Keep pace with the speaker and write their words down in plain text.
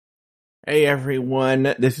Hey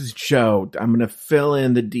everyone, this is Joe. I'm going to fill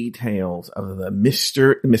in the details of the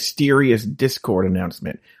mysterious Discord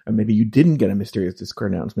announcement. Or maybe you didn't get a mysterious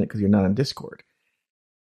Discord announcement because you're not on Discord.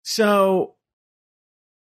 So,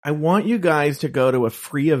 I want you guys to go to a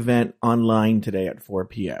free event online today at 4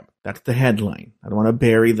 p.m. That's the headline. I don't want to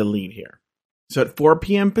bury the lead here. So at 4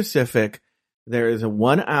 p.m. Pacific, there is a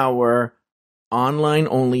 1-hour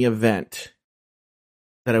online-only event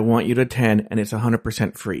that I want you to attend, and it's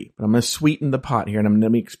 100% free. But I'm going to sweeten the pot here, and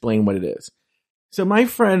let me explain what it is. So my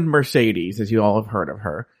friend Mercedes, as you all have heard of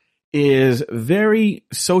her, is very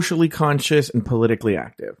socially conscious and politically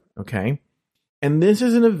active, okay? And this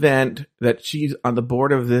is an event that she's on the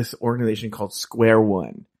board of this organization called Square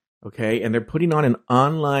One, okay? And they're putting on an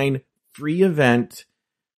online free event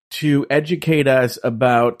to educate us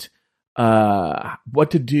about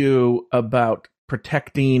what to do about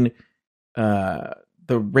protecting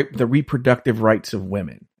the reproductive rights of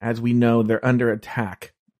women. As we know, they're under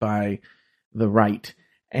attack by the right.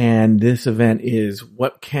 And this event is,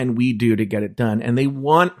 what can we do to get it done? And they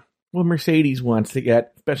want, well, Mercedes wants to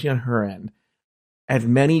get, especially on her end, as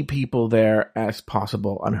many people there as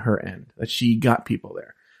possible on her end, that she got people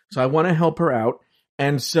there. So I want to help her out.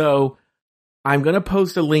 And so I'm going to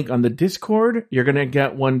post a link on the Discord. You're going to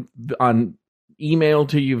get one on email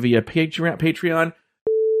to you via Patreon.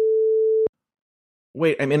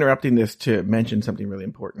 Wait, I'm interrupting this to mention something really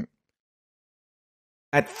important.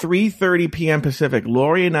 At 3:30 p.m. Pacific,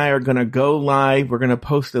 Lori and I are going to go live. We're going to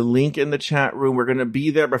post a link in the chat room. We're going to be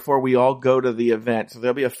there before we all go to the event. So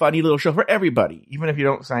there'll be a funny little show for everybody, even if you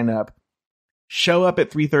don't sign up. Show up at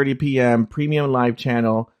 3:30 p.m., premium live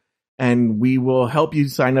channel, and we will help you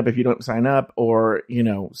sign up if you don't sign up, or,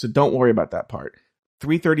 so don't worry about that part.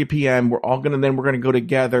 3:30 p.m. We're going to go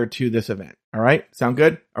together to this event. All right. Sound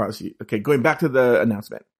good? All right. Let's see. Okay. Going back to the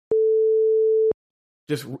announcement.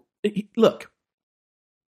 Just look,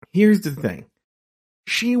 here's the thing.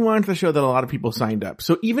 She wants to show that a lot of people signed up.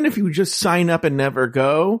 So even if you just sign up and never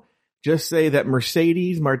go, just say that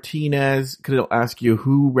Mercedes Martinez, because it'll ask you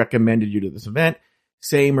who recommended you to this event.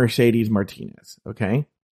 Say Mercedes Martinez. Okay.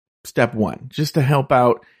 Step 1, just to help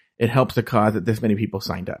out. It helps the cause that this many people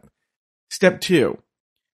signed up. Step 2.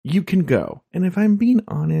 You can go. And if I'm being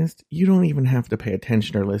honest, you don't even have to pay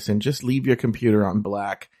attention or listen. Just leave your computer on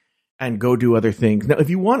black and go do other things. Now, if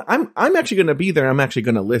you want, I'm actually going to be there. I'm actually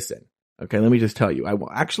going to listen. Okay. Let me just tell you, I will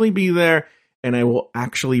actually be there and I will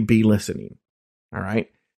actually be listening. All right.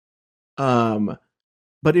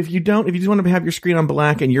 But if you just want to have your screen on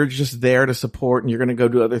black and you're just there to support and you're going to go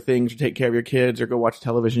do other things or take care of your kids or go watch a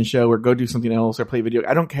television show or go do something else or play video,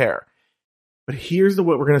 I don't care. But here's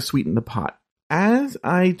what we're going to sweeten the pot. As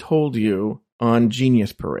I told you on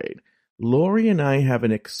Genius Parade, Lori and I have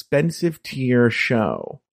an expensive tier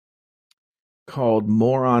show called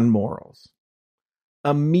More on Morals.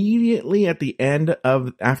 Immediately at the end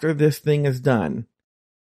after this thing is done,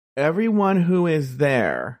 everyone who is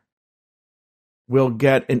there will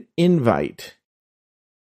get an invite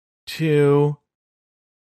to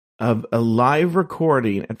a live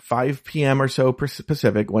recording at 5 p.m. or so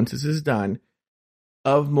Pacific, once this is done,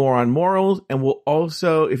 of More on Morals, and we'll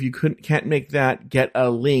also, if you can't make that, get a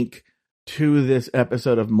link to this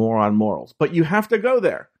episode of More on Morals. But you have to go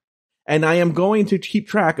there, and I am going to keep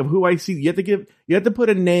track of who I see. You have to put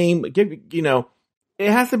a name. It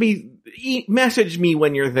has to be. Message me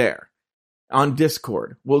when you're there on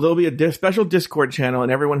Discord. Well, there'll be a special Discord channel,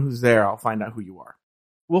 and everyone who's there, I'll find out who you are.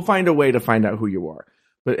 We'll find a way to find out who you are.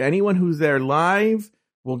 But anyone who's there live,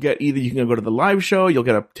 we'll get either you can go to the live show, you'll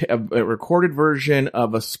get a recorded version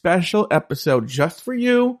of a special episode just for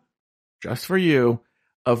you,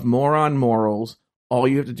 of More on Morals. All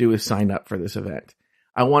you have to do is sign up for this event.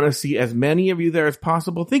 I want to see as many of you there as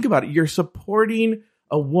possible. Think about it. You're supporting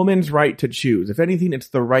a woman's right to choose. If anything, it's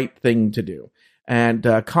the right thing to do. And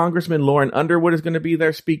Congressman Lauren Underwood is going to be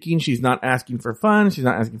there speaking. She's not asking for funds. She's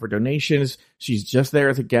not asking for donations. She's just there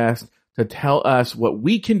as a guest to tell us what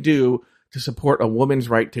we can do to support a woman's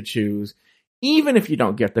right to choose, even if you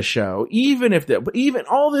don't get the show, even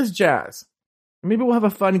all this jazz. Maybe we'll have a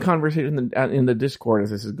fun conversation in the Discord as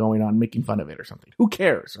this is going on, making fun of it or something. Who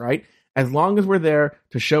cares, right? As long as we're there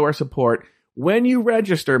to show our support. When you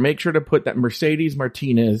register, make sure to put that Mercedes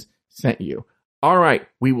Martinez sent you. All right,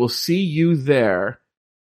 we will see you there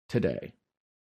today.